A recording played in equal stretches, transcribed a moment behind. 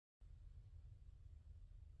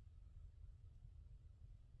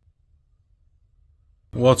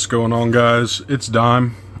What's going on, guys? It's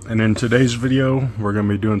Dime, and in today's video we're going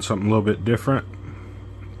to be doing something a little bit different.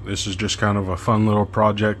 This is just kind of a fun little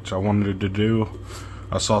project I wanted to do.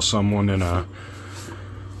 I saw someone in a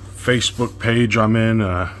Facebook page I'm in,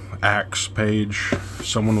 a axe page.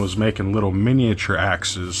 Someone was making little miniature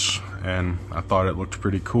axes, and I thought it looked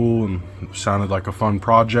pretty cool and sounded like a fun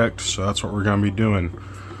project, so that's what we're going to be doing.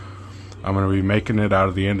 I'm going to be making it out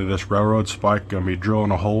of the end of this railroad spike. Going to be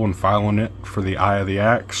drilling a hole and filing it for the eye of the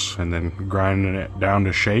axe, and then grinding it down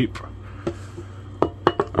to shape.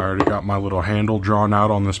 I already got my little handle drawn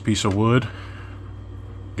out on this piece of wood.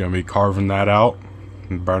 Going to be carving that out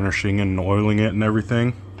and burnishing and oiling it and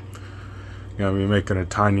everything. Going to be making a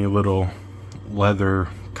tiny little leather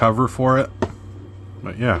cover for it.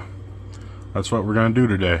 But yeah, that's what we're going to do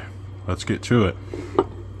today. Let's get to it.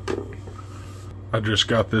 I just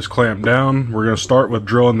got this clamped down. We're going to start with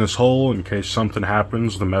drilling this hole in case something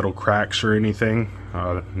happens, the metal cracks or anything.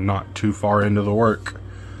 Not too far into the work.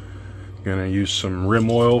 Going to use some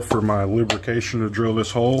rim oil for my lubrication to drill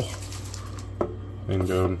this hole. And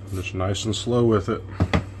go just nice and slow with it.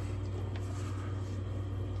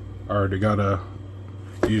 I already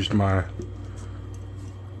used my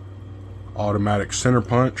automatic center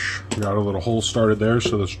punch. Got a little hole started there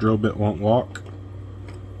so this drill bit won't walk.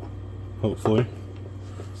 Hopefully.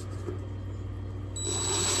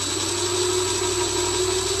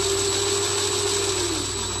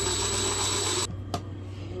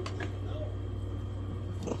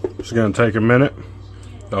 It's going to take a minute.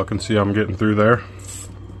 Y'all can see I'm getting through there.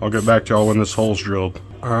 I'll get back to y'all when this hole's drilled.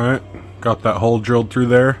 Alright, got that hole drilled through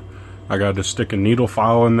there. I got to stick a needle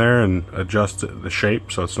file in there and adjust the shape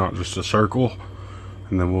so it's not just a circle.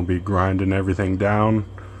 And then we'll be grinding everything down.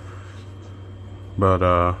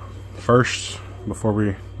 But first, before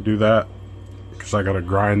we do that, because I got to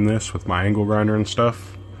grind this with my angle grinder and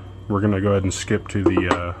stuff, we're going to go ahead and skip to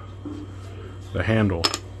the handle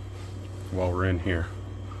while we're in here.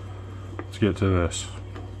 Let's get to this.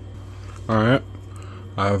 Alright,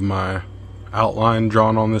 I have my outline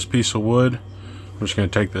drawn on this piece of wood. I'm just going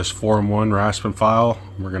to take this 4-in-1 rasping file.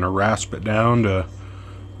 We're going to rasp it down to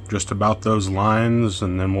just about those lines,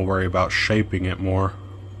 and then we'll worry about shaping it more.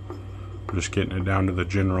 Just getting it down to the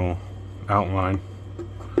general outline.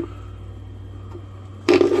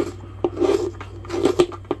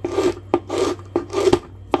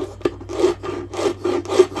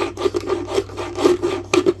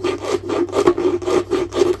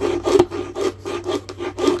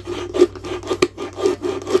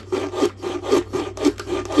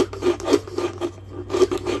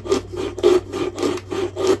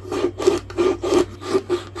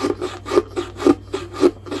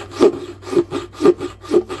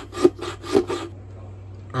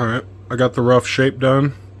 Alright, I got the rough shape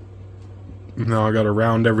done. Now I got to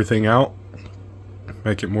round everything out,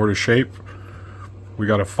 make it more to shape. We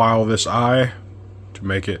got to file this eye to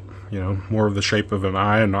make it, more of the shape of an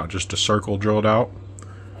eye and not just a circle drilled out,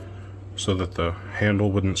 so that the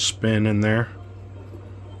handle wouldn't spin in there.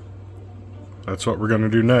 That's what we're going to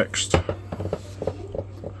do next. I'm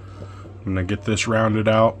going to get this rounded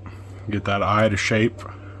out, get that eye to shape,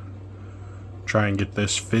 try and get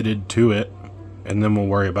this fitted to it. And then we'll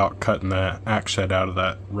worry about cutting the axe head out of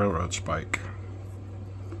that railroad spike.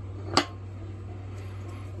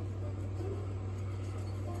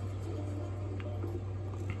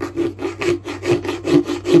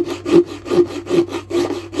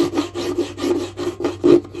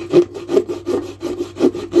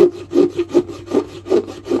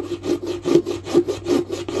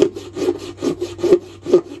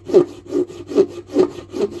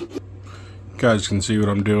 You guys can see what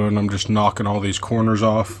I'm doing. I'm just knocking all these corners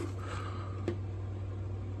off,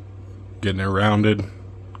 getting it rounded,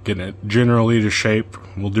 getting it generally to shape.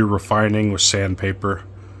 We'll do refining with sandpaper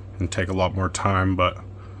and take a lot more time, but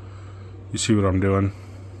you see what I'm doing.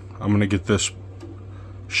 I'm going to get this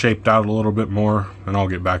shaped out a little bit more, and I'll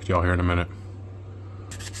get back to y'all here in a minute.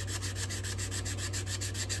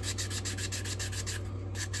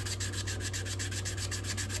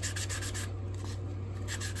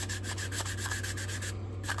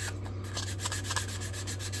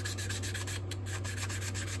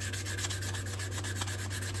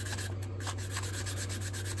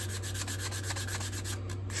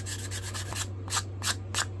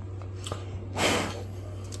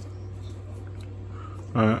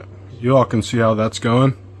 Alright, you all can see how that's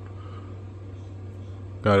going.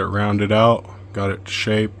 Got it rounded out, got it to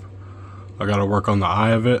shape. I got to work on the eye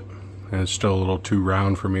of it, and it's still a little too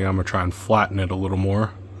round for me. I'm going to try and flatten it a little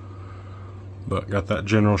more. But got that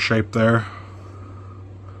general shape there.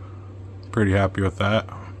 Pretty happy with that.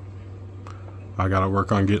 I got to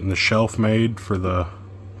work on getting the shelf made for the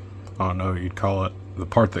I don't know what you'd call it, the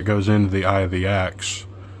part that goes into the eye of the axe.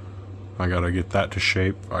 I gotta get that to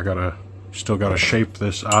shape. Still gotta shape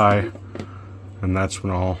this eye, and that's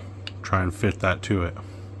when I'll try and fit that to it.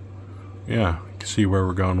 Yeah, you can see where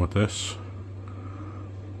we're going with this.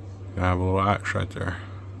 I have a little axe right there.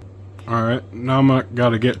 Alright, now I'm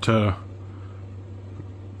gotta get to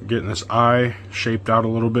getting this eye shaped out a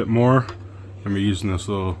little bit more. I'm using this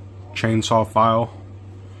little chainsaw file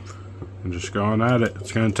and just going at it.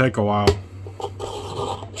 It's gonna take a while.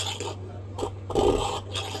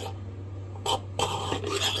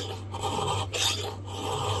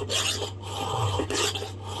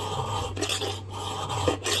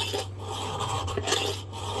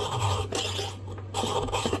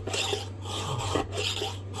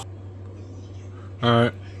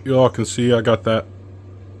 Alright, you all can see I got that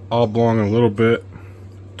oblong a little bit,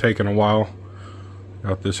 taking a while.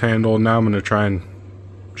 Got this handle, now I'm going to try and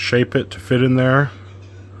shape it to fit in there.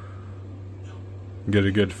 Get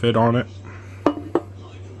a good fit on it.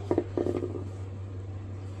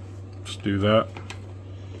 Just do that.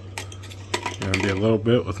 Gonna be a little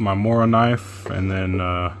bit with my Mora knife, and then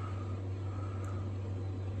the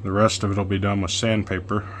rest of it will be done with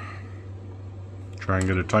sandpaper. Try and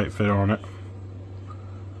get a tight fit on it.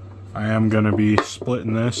 I am going to be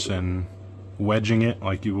splitting this and wedging it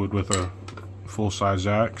like you would with a full-size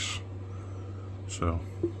axe. So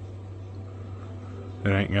it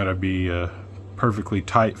ain't got to be a perfectly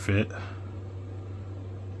tight fit,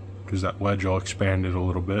 because that wedge will expand it a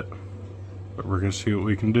little bit. But we're going to see what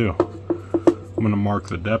we can do. I'm going to mark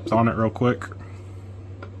the depth on it real quick.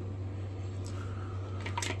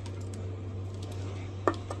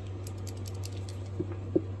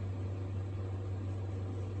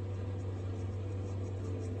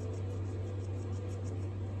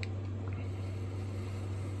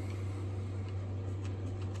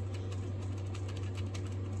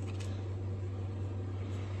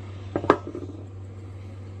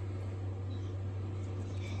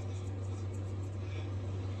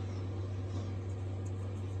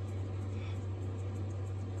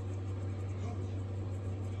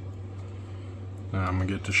 Now I'm going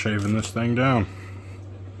to get to shaving this thing down.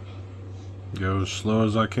 Go as slow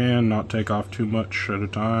as I can, not take off too much at a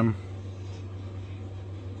time.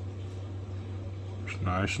 Just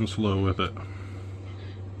nice and slow with it.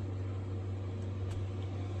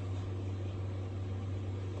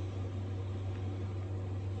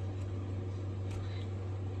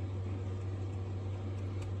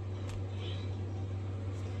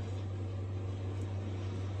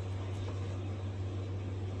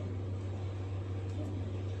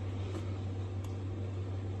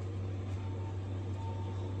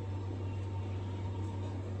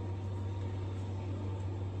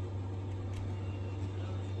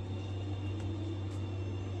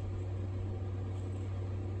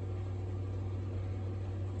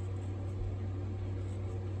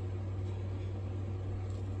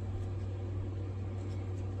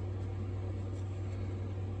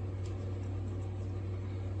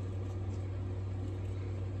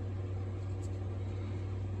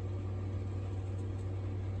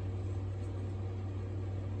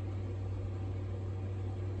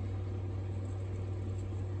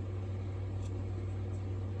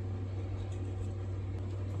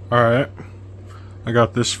 Alright, I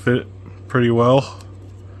got this fit pretty well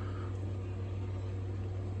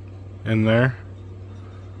in there.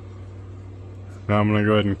 Now I'm going to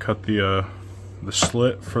go ahead and cut the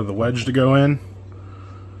slit for the wedge to go in.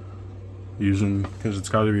 Because it's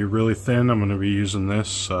got to be really thin, I'm going to be using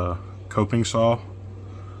this coping saw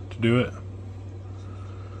to do it.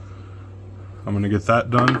 I'm going to get that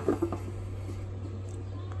done.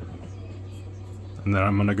 And then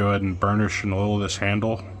I'm going to go ahead and burnish and oil this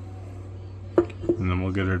handle. And then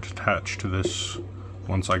we'll get it attached to this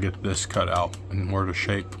once I get this cut out and more to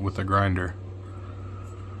shape with the grinder.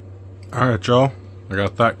 Alright y'all, I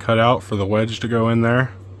got that cut out for the wedge to go in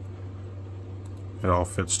there. It all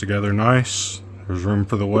fits together nice. There's room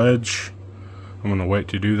for the wedge. I'm going to wait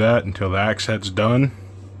to do that until the axe head's done,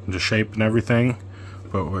 and just shaping everything.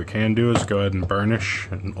 But what we can do is go ahead and burnish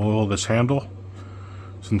and oil this handle.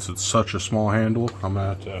 Since it's such a small handle, I'm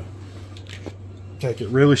going to have to take it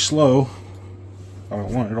really slow. I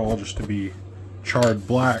don't want it all just to be charred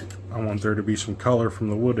black. I want there to be some color from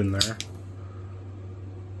the wood in there. So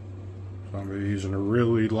I'm going to be using a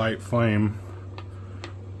really light flame.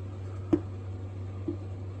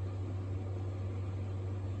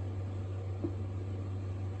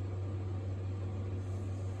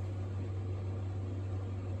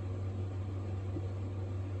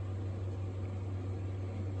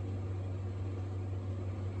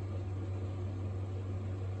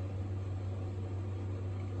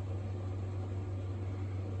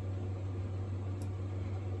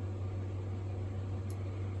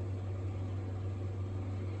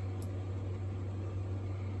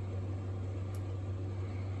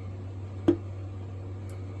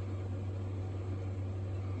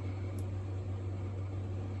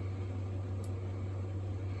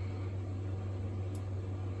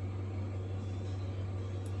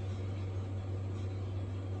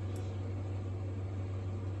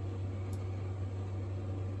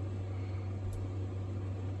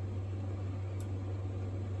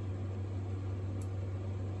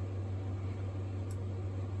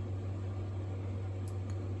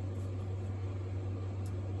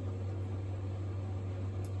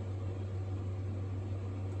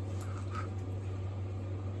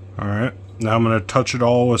 Now I'm going to touch it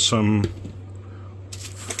all with some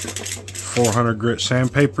 400 grit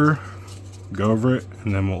sandpaper, go over it,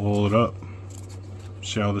 and then we'll oil it up.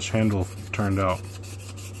 See how this handle turned out.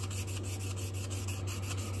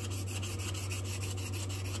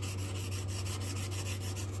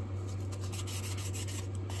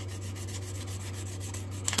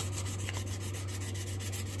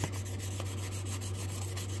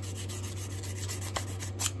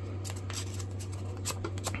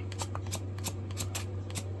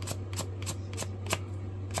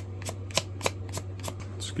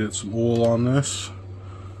 Let's get some oil on this.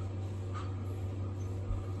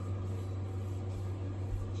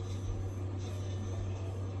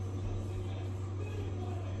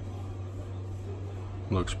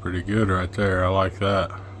 Looks pretty good right there. I like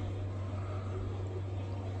that.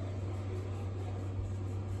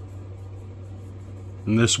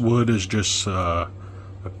 And this wood is just that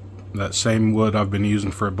same wood I've been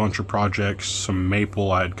using for a bunch of projects. Some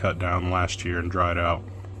maple I had cut down last year and dried out.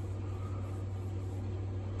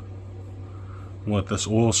 Let this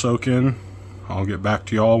oil soak in. I'll get back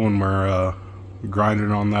to y'all when we're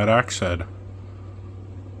grinding on that axe head.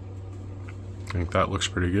 I think that looks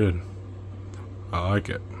pretty good. I like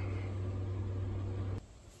it.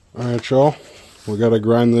 Alright y'all, we gotta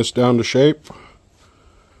grind this down to shape.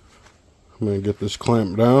 I'm gonna get this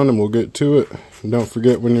clamped down and we'll get to it. And don't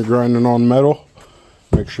forget, when you're grinding on metal,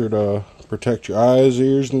 make sure to protect your eyes,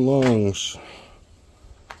 ears, and lungs.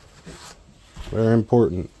 Very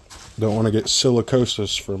important. Don't want to get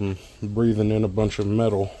silicosis from breathing in a bunch of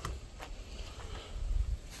metal.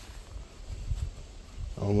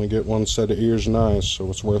 I only get one set of ears and eyes, so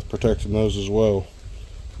it's worth protecting those as well.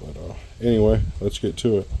 But anyway, let's get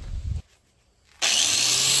to it.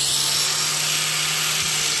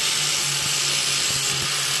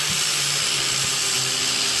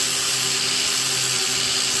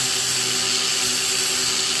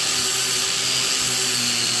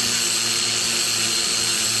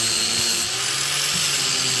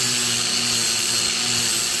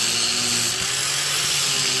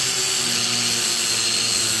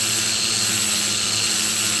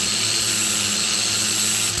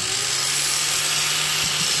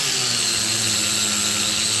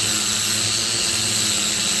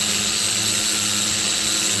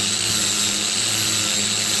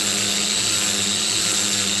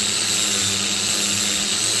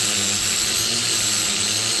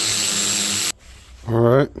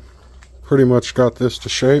 Alright, pretty much got this to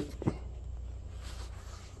shape.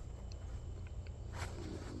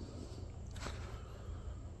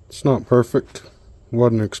 It's not perfect.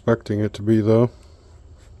 Wasn't expecting it to be though.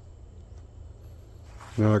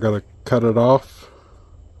 Now I gotta cut it off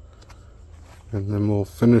and then we'll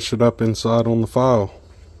finish it up inside on the file.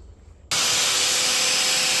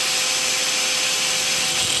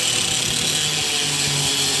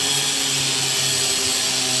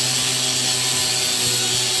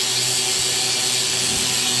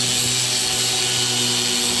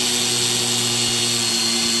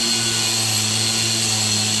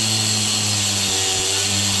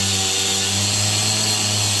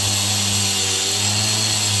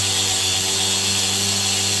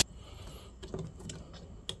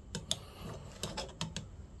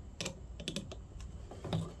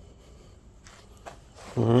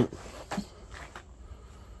 Alright,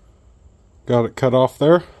 got it cut off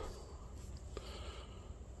there.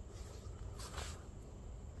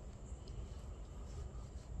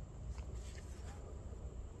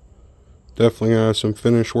 Definitely have some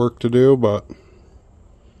finish work to do, but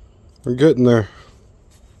we're getting there.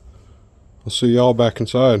 I'll see y'all back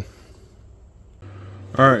inside.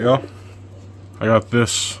 Alright y'all, I got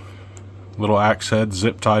this little axe head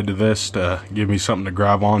zip tied to this to give me something to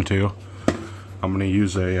grab onto. I'm going to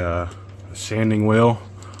use a sanding wheel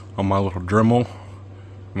on my little Dremel.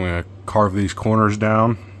 I'm going to carve these corners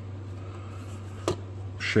down,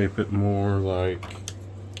 shape it more like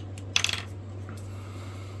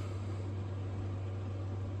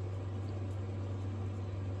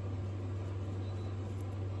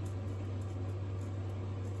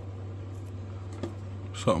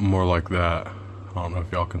something more like that. I don't know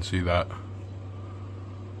if y'all can see that.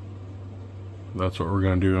 That's what we're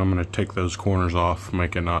going to do. I'm going to take those corners off,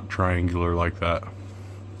 make it not triangular like that.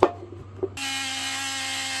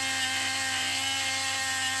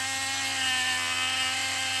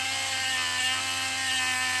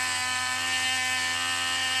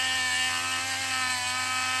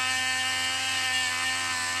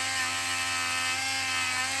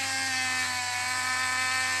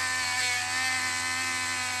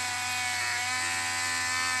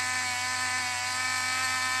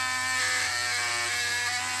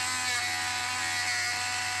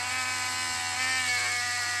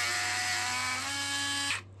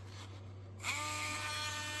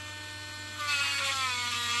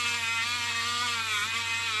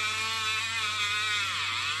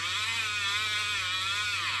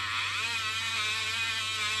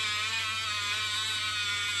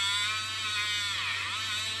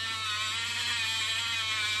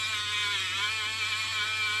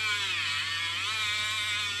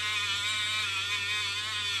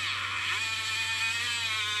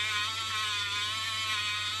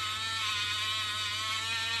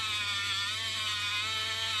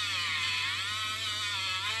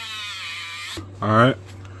 Alright,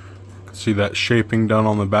 see that shaping done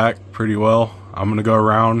on the back pretty well. I'm going to go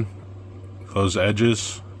around those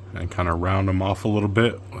edges and kind of round them off a little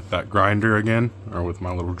bit with that grinder again, or with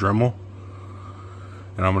my little Dremel.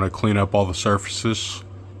 And I'm going to clean up all the surfaces,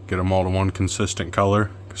 get them all to one consistent color,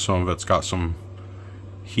 because some of it's got some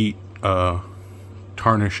heat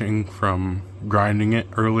tarnishing from grinding it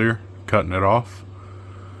earlier, cutting it off.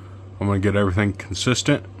 I'm going to get everything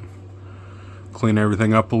consistent, clean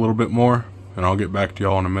everything up a little bit more, and I'll get back to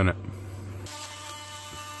y'all in a minute.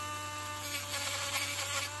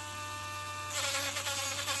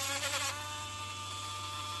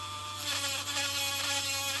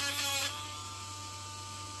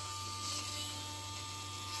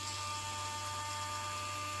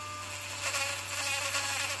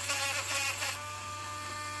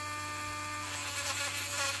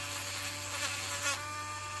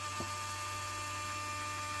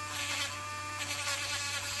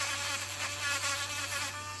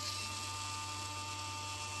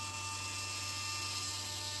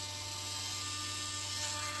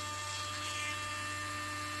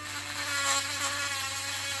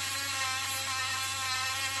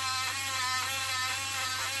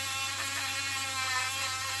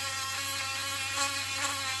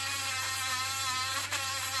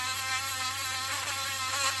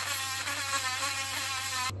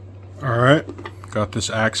 Alright, got this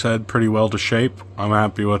axe head pretty well to shape. I'm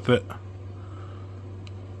happy with it.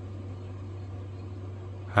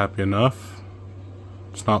 Happy enough.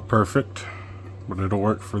 It's not perfect, but it'll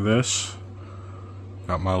work for this.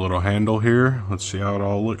 Got my little handle here. Let's see how it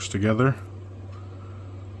all looks together.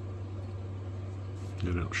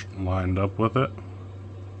 Get it lined up with it.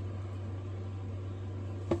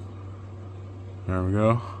 There we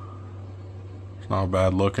go. It's not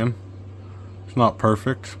bad looking. It's not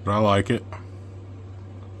perfect, but I like it.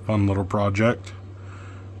 Fun little project.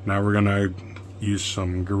 Now we're gonna use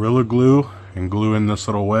some Gorilla Glue and glue in this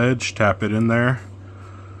little wedge, tap it in there.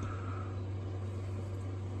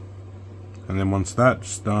 And then once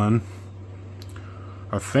that's done,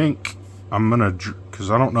 I think I'm gonna, because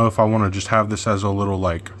I don't know if I want to just have this as a little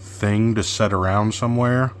like thing to set around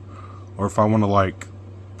somewhere, or if I want to like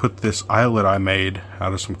put this eyelet I made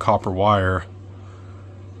out of some copper wire,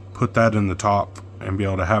 put that in the top and be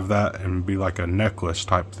able to have that and be like a necklace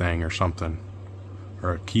type thing or something,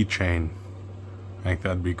 or a keychain. I think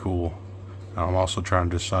that'd be cool. I'm also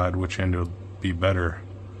trying to decide which end would be better.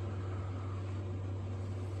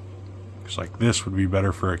 It's like this would be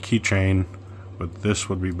better for a keychain, but this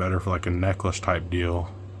would be better for like a necklace type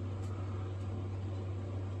deal.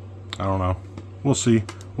 I don't know. We'll see.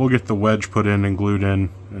 We'll get the wedge put in and glued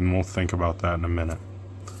in, and we'll think about that in a minute.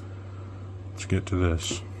 Let's get to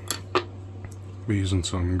this. Be using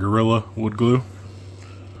some Gorilla wood glue.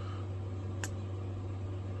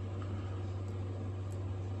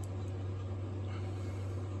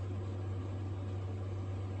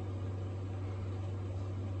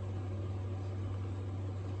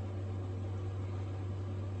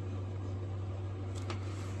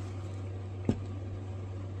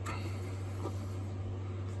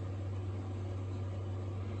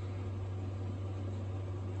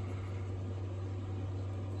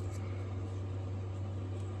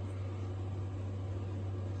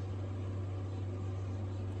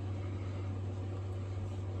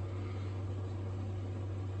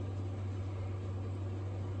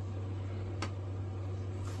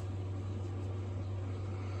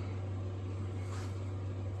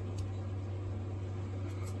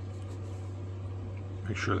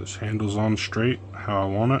 Make sure this handle's on straight how I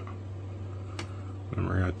want it. Then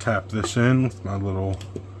we're going to tap this in with my little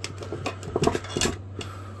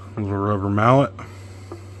rubber mallet.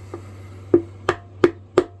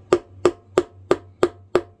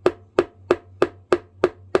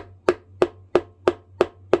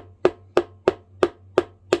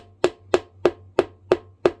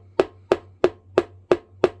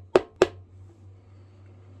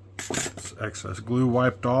 Excess glue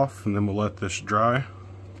wiped off, and then we'll let this dry,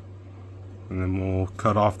 and then we'll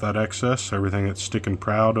cut off that excess, everything that's sticking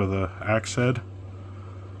proud of the axe head,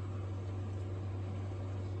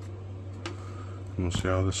 and we'll see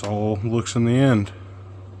how this all looks in the end.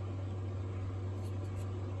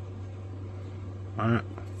 Alright,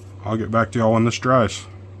 I'll get back to y'all when this dries.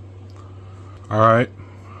 Alright,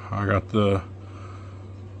 I got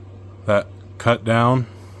that cut down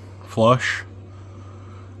flush.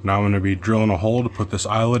 Now I'm going to be drilling a hole to put this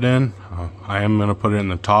eyelet in. I am going to put it in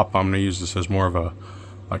the top. I'm going to use this as more of a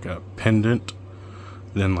pendant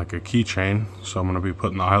than like a keychain. So I'm going to be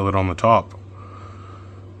putting the eyelet on the top.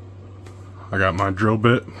 I got my drill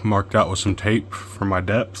bit marked out with some tape for my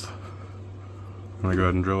depth. I'm going to go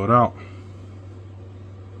ahead and drill it out.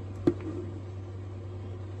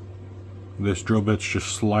 This drill bit's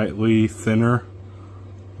just slightly thinner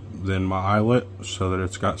than my eyelet so that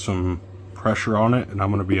it's got some pressure on it, and I'm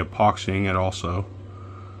going to be epoxying it also.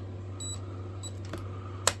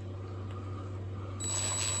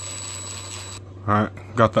 Alright,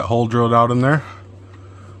 got that hole drilled out in there.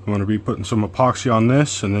 I'm going to be putting some epoxy on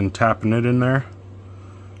this and then tapping it in there.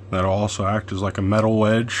 That'll also act as like a metal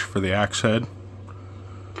wedge for the axe head.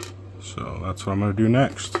 So that's what I'm going to do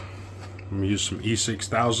next. I'm going to use some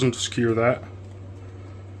E6000 to skewer that.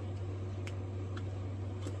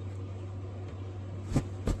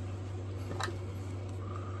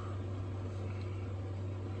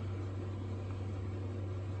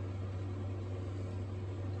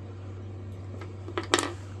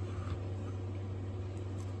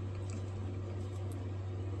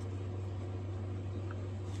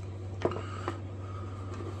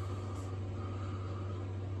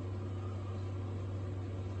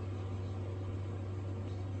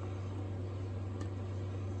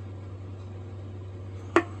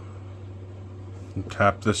 And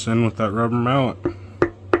tap this in with that rubber mallet.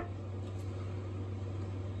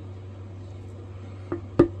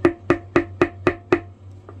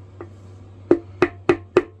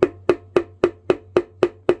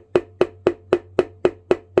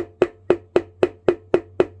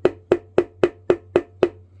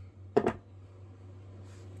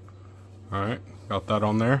 Alright, got that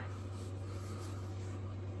on there.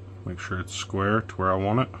 Make sure it's square to where I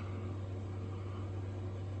want it.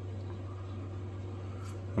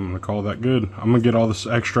 I'm going to call that good. I'm going to get all this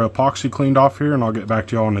extra epoxy cleaned off here, and I'll get back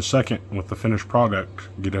to y'all in a second with the finished product.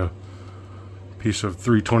 Get a piece of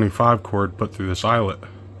 325 cord put through this eyelet.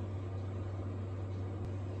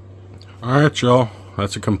 Alright y'all,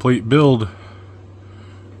 that's a complete build.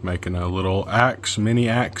 Making a little axe, mini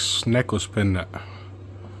axe necklace pendant.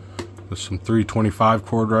 There's some 325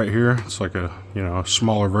 cord right here. It's like a, you know, a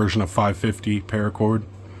smaller version of 550 paracord.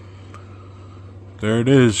 There it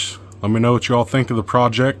is. Let me know what you all think of the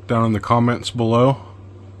project down in the comments below.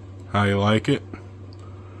 How you like it.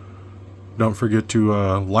 Don't forget to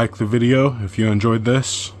like the video if you enjoyed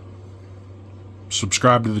this.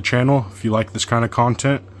 Subscribe to the channel if you like this kind of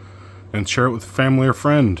content. And share it with a family or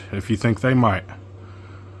friend if you think they might.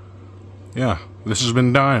 Yeah, this has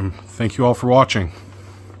been Dime. Thank you all for watching.